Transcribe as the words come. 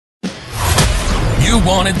You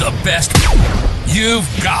wanted the best. You've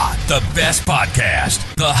got the best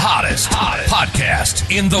podcast. The hottest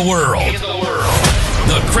podcast in the world.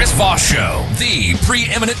 The Chris Voss Show, the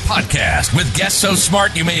preeminent podcast with guests so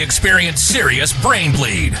smart you may experience serious brain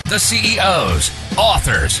bleed. The CEOs,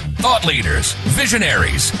 authors, thought leaders,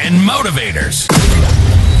 visionaries, and motivators.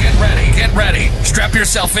 Get ready. Strap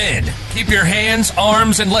yourself in. Keep your hands,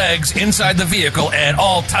 arms, and legs inside the vehicle at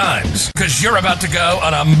all times, because you're about to go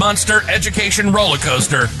on a monster education roller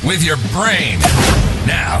coaster with your brain.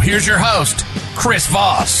 Now, here's your host, Chris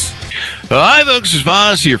Voss. Hi, folks. Chris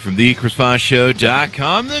Voss here from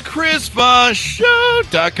thechrisvossshow.com,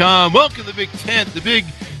 thechrisvossshow.com. Welcome to the big tent, the big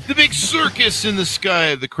circus in the sky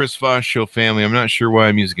of the Chris Voss Show family. I'm not sure why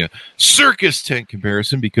I'm using a circus tent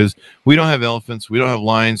comparison, because we don't have elephants, we don't have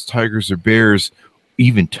lions, tigers, or bears.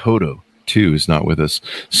 Even Toto, too, is not with us.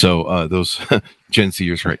 So those Gen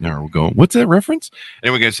Zers right now are going, what's that reference?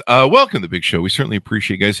 Anyway, guys, welcome to the big show. We certainly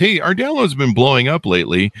appreciate you guys. Hey, our downloads have been blowing up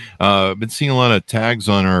lately. I've been seeing a lot of tags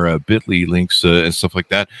on our Bitly links and stuff like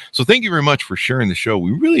that. So thank you very much for sharing the show. We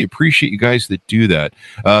really appreciate you guys that do that.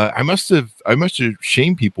 I must have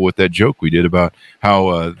shamed people with that joke we did about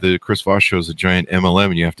how the Chris Voss Show is a giant MLM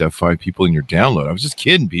and you have to have 5 people in your download. I was just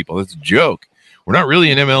kidding people. That's a joke. We're not really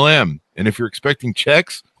an MLM. And if you're expecting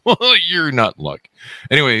checks, well, you're not in luck.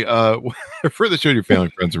 Anyway, for the show to your family,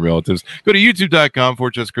 friends, and relatives, go to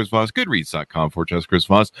youtube.com/Chris Voss, goodreads.com/Chris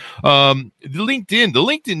Voss. The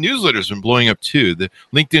LinkedIn newsletter has been blowing up too. The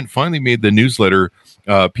LinkedIn finally made the newsletter,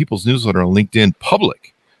 people's newsletter on LinkedIn,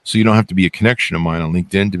 public. So you don't have to be a connection of mine on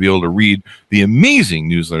LinkedIn to be able to read the amazing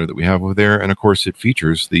newsletter that we have over there. And of course, it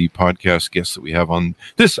features the podcast guests that we have on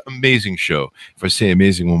this amazing show. If I say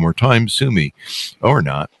amazing one more time, sue me or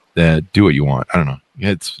not. Do what you want. I don't know.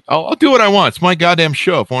 I'll do what I want. It's my goddamn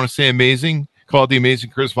show. If I want to say amazing, call it the Amazing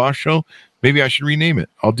Chris Voss Show. Maybe I should rename it.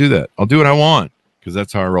 I'll do that. I'll do what I want, because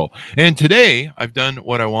that's how I roll. And today I've done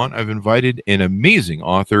what I want. I've invited an amazing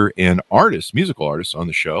author and artist, musical artist, on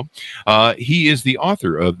the show. He is the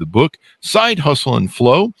author of the book Side Hustle and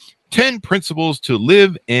Flow: 10 Principles to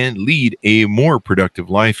Live and Lead a More Productive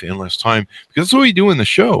Life in Less Time. Because that's what we do in the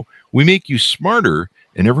show. We make you smarter,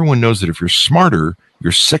 and everyone knows that if you're smarter,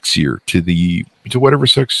 you're sexier to whatever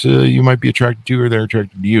sex you might be attracted to, or they're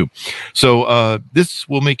attracted to you. So this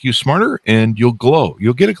will make you smarter, and you'll glow.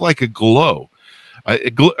 You'll get like a glow.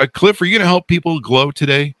 Cliff, are you going to help people glow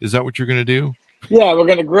today? Is that what you're going to do? Yeah, we're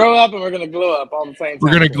going to grow up and we're going to glow up all the same time. We're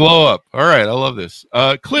going to glow up. All right, I love this.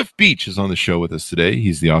 Cliff Beach is on the show with us today.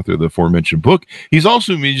 He's the author of the aforementioned book. He's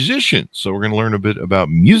also a musician, so we're going to learn a bit about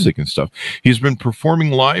music and stuff. He's been performing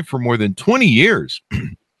live for more than 20 years.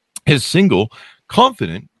 His single,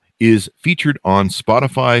 Confident, is featured on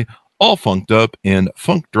Spotify, All Funked Up, and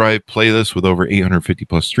Funk Drive playlists with over 850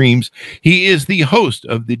 plus streams. He is the host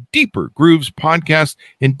of the Deeper Grooves podcast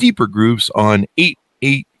and Deeper Grooves on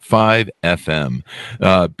 885 FM.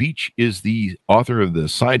 Beach is the author of the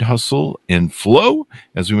Side Hustle and Flow,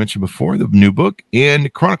 as we mentioned before, the new book,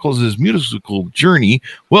 and chronicles his musical journey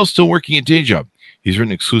while still working a day job. He's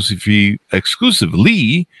written exclusively,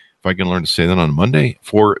 if I can learn to say that on Monday,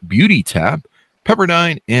 for Beauty Tap,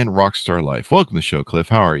 Pepperdine, and Rockstar Life. Welcome to the show, Cliff.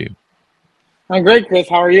 How are you? I'm great, Chris.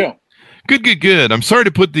 How are you? Good. I'm sorry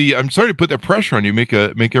to put that pressure on you, make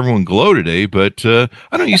everyone glow today, but I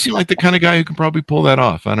don't know. You seem like the kind of guy who can probably pull that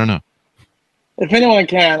off. I don't know. If anyone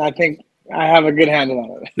can, I think I have a good handle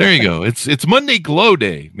on it. There you go. It's Monday Glow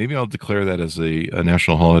Day. Maybe I'll declare that as a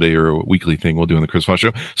national holiday or a weekly thing we'll do on the Chris Voss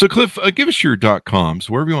Show. So, Cliff, give us your .coms,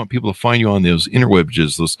 wherever you want people to find you on those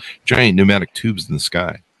interwebs, those giant pneumatic tubes in the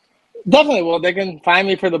sky. Definitely. Well, they can find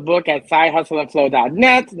me for the book at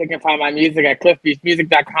sidehustleandflow.net. They can find my music at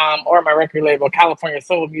cliffbeachmusic.com, or my record label, California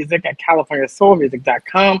Soul Music, at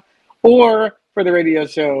californiasoulmusic.com, or for the radio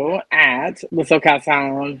show at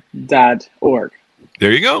thesocalsound.org.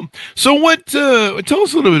 There you go. So tell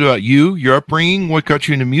us a little bit about you, your upbringing, what got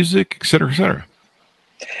you into music, et cetera, et cetera.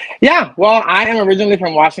 Yeah, well, I am originally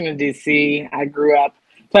from Washington, D.C. I grew up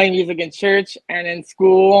playing music in church and in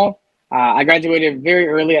school. I graduated very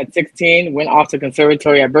early at 16, went off to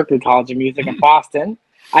conservatory at Berklee College of Music in Boston.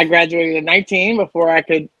 I graduated at 19 before I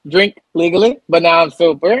could drink legally, but now I'm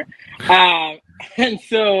sober. And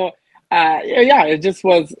so, it just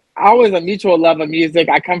was always a mutual love of music.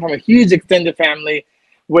 I come from a huge extended family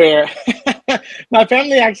where my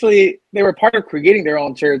family actually, they were part of creating their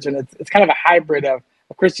own church, and it's kind of a hybrid of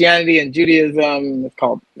Christianity and Judaism. It's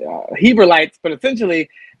called Hebraites, but essentially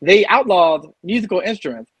they outlawed musical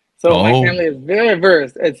instruments. So my family is very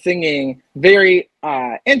versed at singing very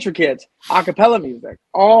intricate a cappella music,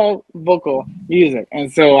 all vocal music.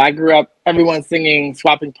 And so I grew up, everyone singing,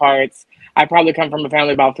 swapping parts. I probably come from a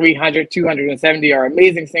family about 300, 270 are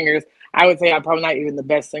amazing singers. I would say I'm probably not even the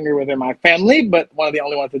best singer within my family, but one of the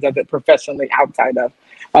only ones that does it professionally outside of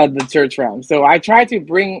the church realm. So I try to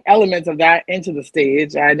bring elements of that into the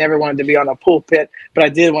stage. I never wanted to be on a pulpit, but I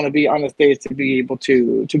did want to be on the stage to be able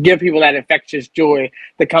to give people that infectious joy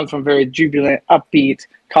that comes from very jubilant, upbeat,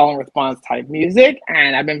 call and response type music.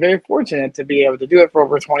 And I've been very fortunate to be able to do it for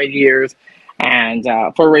over 20 years and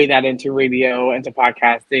foray that into radio, into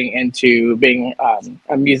podcasting, into being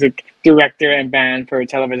a music director and band for a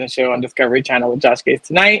television show on Discovery Channel with Josh Gates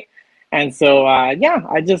Tonight. And so, I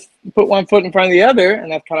just put one foot in front of the other,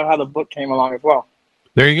 and that's kind of how the book came along as well.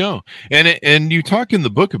 There you go. And you talk in the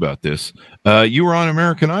book about this. You were on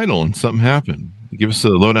American Idol, and something happened. Give us a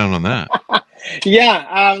lowdown on that.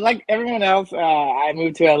 Yeah, like everyone else, I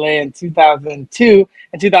moved to LA in 2002.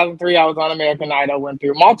 In 2003, I was on American Idol, went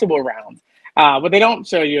through multiple rounds. What they don't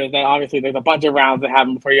show you is that obviously there's a bunch of rounds that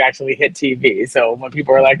happen before you actually hit TV. So when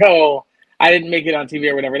people are like, oh, I didn't make it on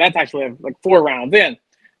TV or whatever, that's actually like 4 rounds in.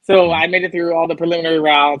 So I made it through all the preliminary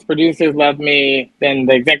rounds. Producers loved me. Then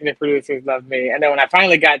the executive producers loved me. And then when I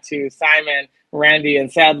finally got to Simon, Randy,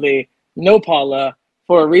 and sadly, no Paula,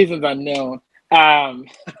 for reasons unknown, they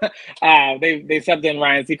subbed in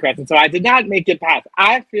Ryan Seacrest. And so I did not make it past.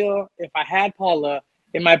 I feel if I had Paula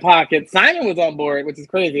in my pocket, Simon was on board, which is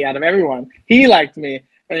crazy out of everyone. He liked me.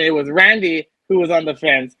 And it was Randy who was on the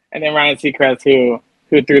fence, and then Ryan Seacrest who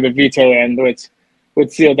threw the veto in, which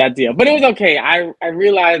sealed that deal. But it was okay. I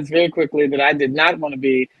realized very quickly that I did not want to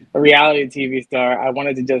be a reality TV star. I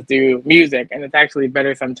wanted to just do music. And it's actually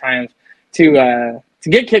better sometimes to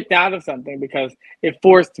get kicked out of something because it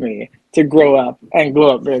forced me to grow up and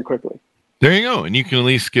glow up very quickly. There you go. And you can at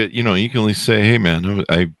least get, you can at least say, hey, man,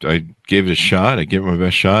 I gave it a shot. I gave it my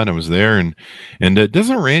best shot. I was there. And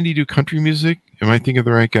doesn't Randy do country music? Am I thinking of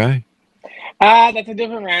the right guy? That's a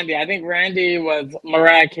different Randy. I think Randy was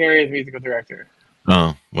Mariah Carey's musical director.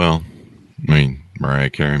 Oh, well, I mean,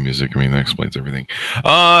 Mariah Carey music, that explains everything.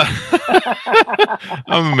 I'm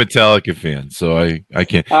a Metallica fan, so I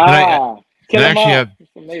can't. And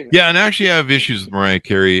I actually have issues with Mariah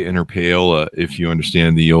Carey and her payola, if you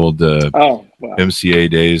understand the old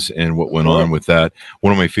MCA days and what went on with that.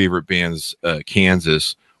 One of my favorite bands,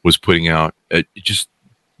 Kansas, was putting out just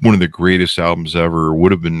one of the greatest albums ever, or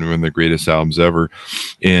would have been one of the greatest albums ever.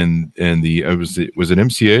 And was it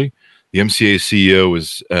MCA? The MCA CEO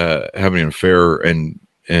was having an affair, and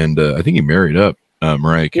I think he married up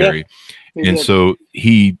Mariah Carey. Yeah, and so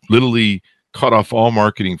he literally cut off all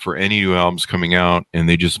marketing for any new albums coming out, and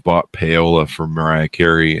they just bought payola for Mariah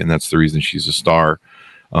Carey, and that's the reason she's a star.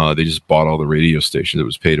 They just bought all the radio stations that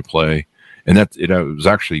was pay to play, and it was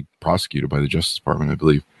actually prosecuted by the Justice Department, I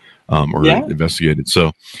believe, or investigated.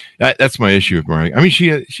 So that's my issue with Mariah.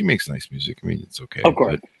 She makes nice music. It's okay. Of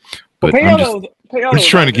course. But I'm just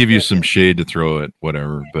trying to give you some shade to throw at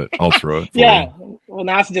whatever, but I'll throw it. Yeah. Well,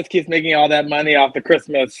 now she just keeps making all that money off the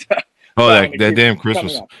Christmas. Oh, that damn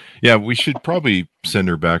Christmas. Yeah, we should probably send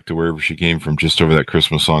her back to wherever she came from just over that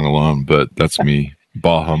Christmas song alone, but that's me.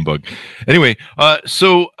 Bah humbug. Anyway,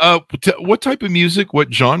 what type of music,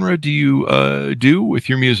 what genre do you do with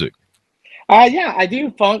your music? I do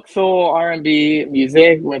funk, soul, R&B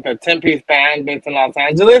music with a 10-piece band based in Los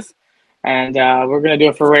Angeles. And we're going to do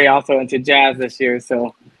a foray also into jazz this year.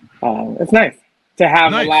 So it's nice to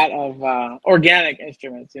have a lot of organic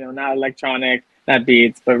instruments, not electronic, not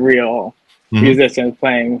beats, but real musicians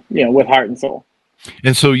playing, with heart and soul.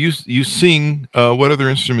 And so you sing, what other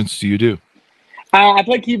instruments do you do? I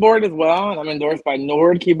play keyboard as well, and I'm endorsed by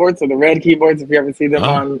Nord keyboards, so the red keyboards, if you ever see them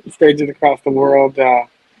on stages across the world.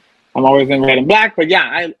 I'm always in red and black, but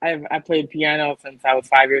yeah, I played piano since I was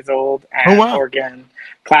 5 years old, and organ,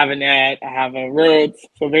 clavinet. I have a Rhodes,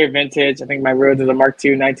 so very vintage. I think my Rhodes is a Mark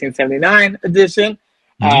II 1979 edition,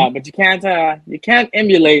 but you can't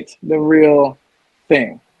emulate the real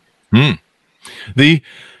thing.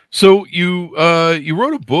 So you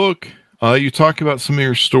wrote a book. You talk about some of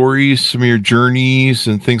your stories, some of your journeys,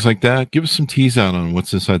 and things like that. Give us some tease out on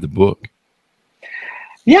what's inside the book.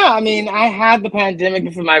 Yeah, I had the pandemic.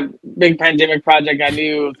 This is my big pandemic project. I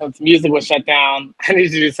knew since music was shut down, I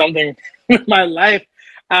needed to do something with my life.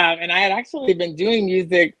 And I had actually been doing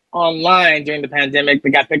music online during the pandemic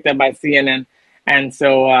that got picked up by CNN. And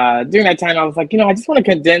so during that time, I was like, I just want to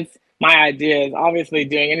condense my ideas. Obviously,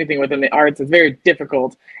 doing anything within the arts is very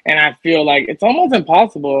difficult. And I feel like it's almost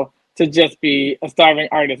impossible to just be a starving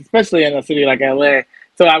artist, especially in a city like LA.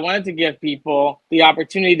 So I wanted to give people the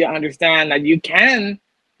opportunity to understand that you can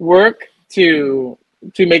work to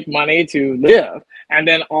make money to live, and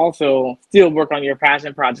then also still work on your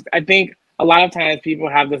passion project. I think a lot of times people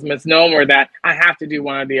have this misnomer that I have to do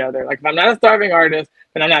one or the other. Like if I'm not a starving artist,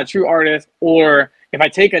 then I'm not a true artist. Or if I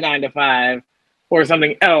take a 9 to 5 or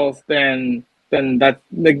something else, then that's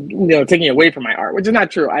taking away from my art, which is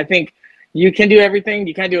not true. I think you can do everything.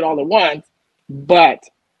 You can't do it all at once, but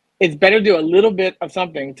it's better to do a little bit of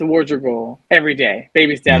something towards your goal every day,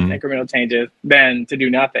 baby steps, incremental changes, than to do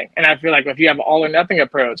nothing. And I feel like if you have an all or nothing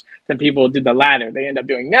approach, then people do the latter. They end up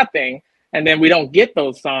doing nothing, and then we don't get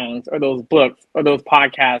those songs or those books or those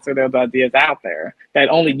podcasts or those ideas out there that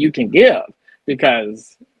only you can give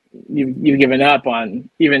because you've given up on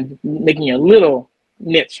even making a little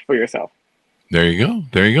niche for yourself. There you go.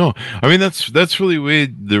 There you go. I mean, that's really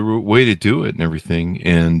the way to do it and everything,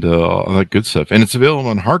 and all that good stuff. And it's available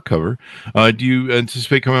on hardcover. Do you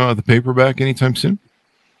anticipate coming out with the paperback anytime soon?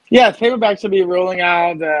 Yes, paperback should be rolling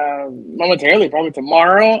out momentarily, probably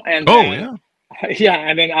tomorrow. And then, yeah,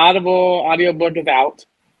 and then Audible audiobook is out.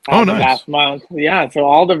 Nice. Last month. Yeah, so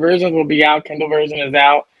all the versions will be out. Kindle version is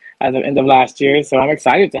out as of end of last year. So I'm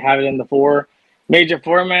excited to have it in the 4 major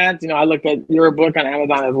formats. I looked at your book on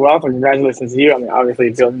Amazon as well, so congratulations to you. I mean, obviously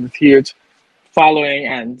it's building this huge following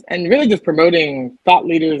and really just promoting thought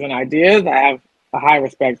leaders and ideas. I have a high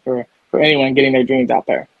respect for anyone getting their dreams out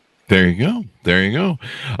there. There you go. There you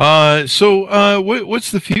go. So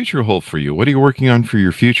what's the future hold for you? What are you working on for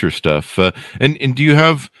your future stuff? And do you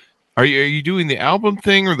have, are you doing the album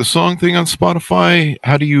thing or the song thing on Spotify?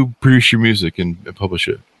 How do you produce your music and publish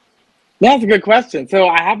it? That's a good question. So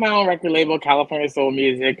I have my own record label, California Soul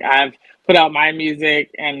Music. I've put out my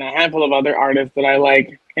music and a handful of other artists that I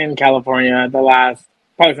like in California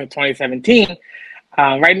probably since 2017.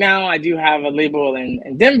 Right now, I do have a label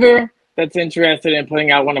in Denver that's interested in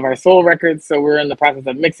putting out one of our soul records. So we're in the process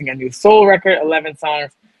of mixing a new soul record, 11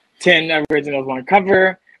 songs, 10 originals, 1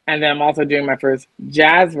 cover. And then I'm also doing my first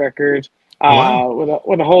jazz record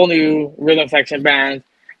with a whole new rhythm section band.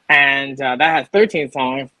 And that has 13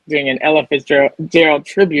 songs, doing an Ella Fitzgerald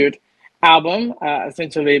tribute album,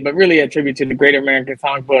 essentially, but really a tribute to the Great American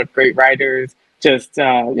Songbook, great writers, just,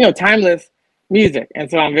 timeless music.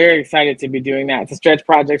 And so I'm very excited to be doing that. It's a stretch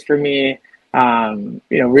project for me,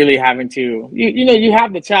 really having to, you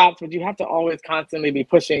have the chops, but you have to always constantly be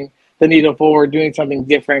pushing the needle forward, doing something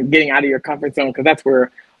different, getting out of your comfort zone, because that's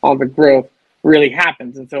where all the growth really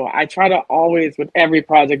happens. And so I try to always, with every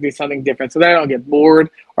project, do something different so that I don't get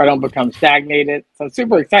bored or I don't become stagnated. So I'm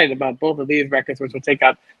super excited about both of these records, which will take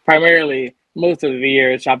up primarily most of the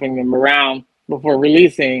year, shopping them around before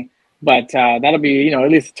releasing. But that'll be,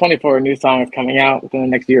 at least 24 new songs coming out within the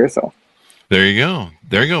next year or so. There you go.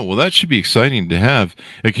 There you go. Well, that should be exciting to have.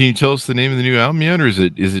 Can you tell us the name of the new album yet, or is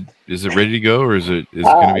it ready to go, or is it going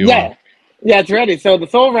to be? Yeah, it's ready. So the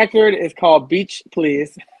soul record is called Beach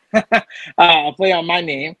Please. A play on my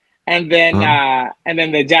name, and then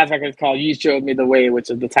the jazz record is called "You Showed Me the Way," which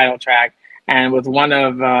is the title track, and was one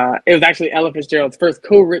of it was actually Ella Fitzgerald's first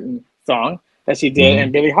co-written song that she did,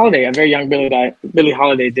 and Billie Holiday, a very young Billie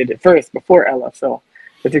Holiday, did it first before Ella. So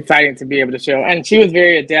it's exciting to be able to show, and she was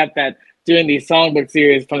very adept at doing these songbook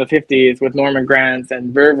series from the 50s with Norman Granz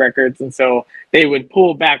and Verve Records, and so they would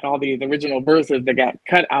pull back all these original verses that got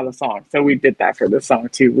cut out of songs. So we did that for this song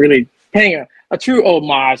too, really paying a true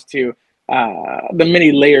homage to the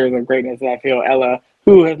many layers of greatness that I feel Ella,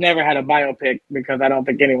 who has never had a biopic because I don't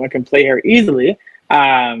think anyone can play her easily,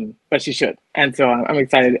 but she should. And so I'm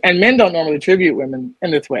excited. And men don't normally tribute women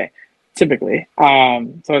in this way, typically.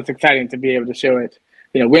 So it's exciting to be able to show it.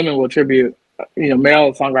 Women will tribute,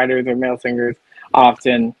 male songwriters or male singers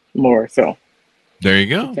often more. So there you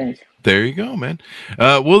go. Thanks. There you go, man.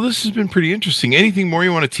 Well, this has been pretty interesting. Anything more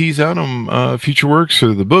you want to tease out on future works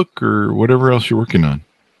or the book or whatever else you're working on?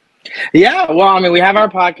 Yeah, well, I mean, we have our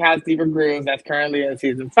podcast, Deeper Grooves, that's currently in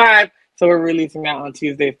season 5. So we're releasing that on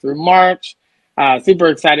Tuesdays through March. Super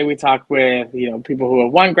excited. We talk with, people who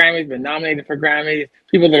have won Grammys, been nominated for Grammys,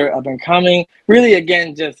 people that are up and coming. Really,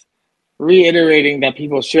 again, just reiterating that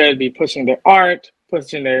people should be pushing their art,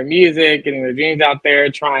 pushing their music, getting their dreams out there,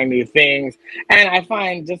 trying new things. And I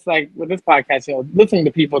find, just like with this podcast, listening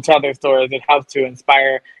to people tell their stories, it helps to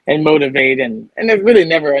inspire and motivate. And there's really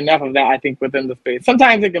never enough of that, I think, within the space.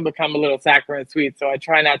 Sometimes it can become a little saccharine sweet, so I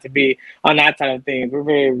try not to be on that side of things. We're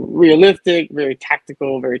very realistic, very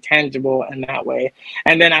tactical, very tangible in that way.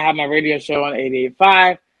 And then I have my radio show on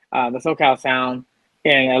 88.5, the SoCal Sound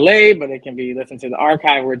in LA, but it can be listened to the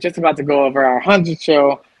archive. We're just about to go over our 100th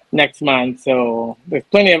show next month, so there's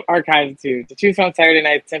plenty of archives to choose from. Saturday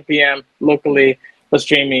night, 10 p.m. locally, but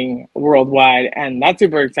streaming worldwide, and that's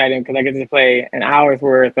super exciting because I get to play an hour's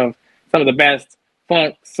worth of some of the best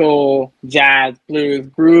funk, soul, jazz, blues,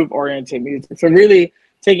 groove-oriented music. So really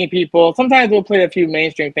taking people. Sometimes we'll play a few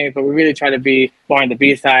mainstream things, but we really try to be more on the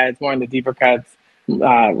B-sides, more on the deeper cuts,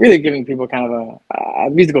 really giving people kind of a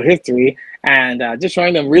musical history and just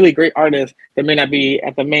showing them really great artists that may not be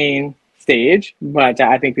at the main stage, but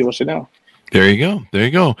I think people should know. There you go. There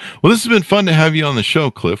you go. Well, this has been fun to have you on the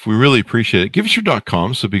show, Cliff. We really appreciate it. Give us your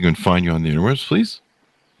 .com so people can find you on the interwebs, please.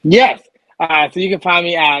 Yes. So you can find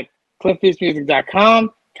me at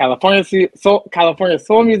cliffbeachmusic.com,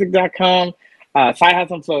 CaliforniaSoulMusic.com,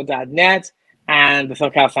 SideHustleFlow.net, and the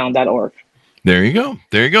SoCalSound.org. There you go.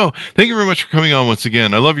 There you go. Thank you very much for coming on once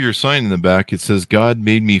again. I love your sign in the back. It says, God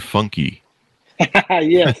made me funky.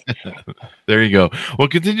 Yes. There you go. Well,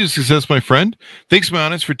 continued success, my friend. Thanks, my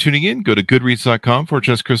audience, for tuning in. Go to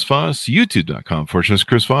goodreads.com/Chris Voss,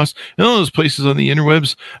 youtube.com/Chris Voss, and all those places on the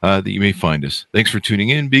interwebs that you may find us. Thanks for tuning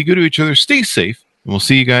in. Be good to each other. Stay safe. And we'll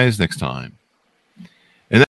see you guys next time.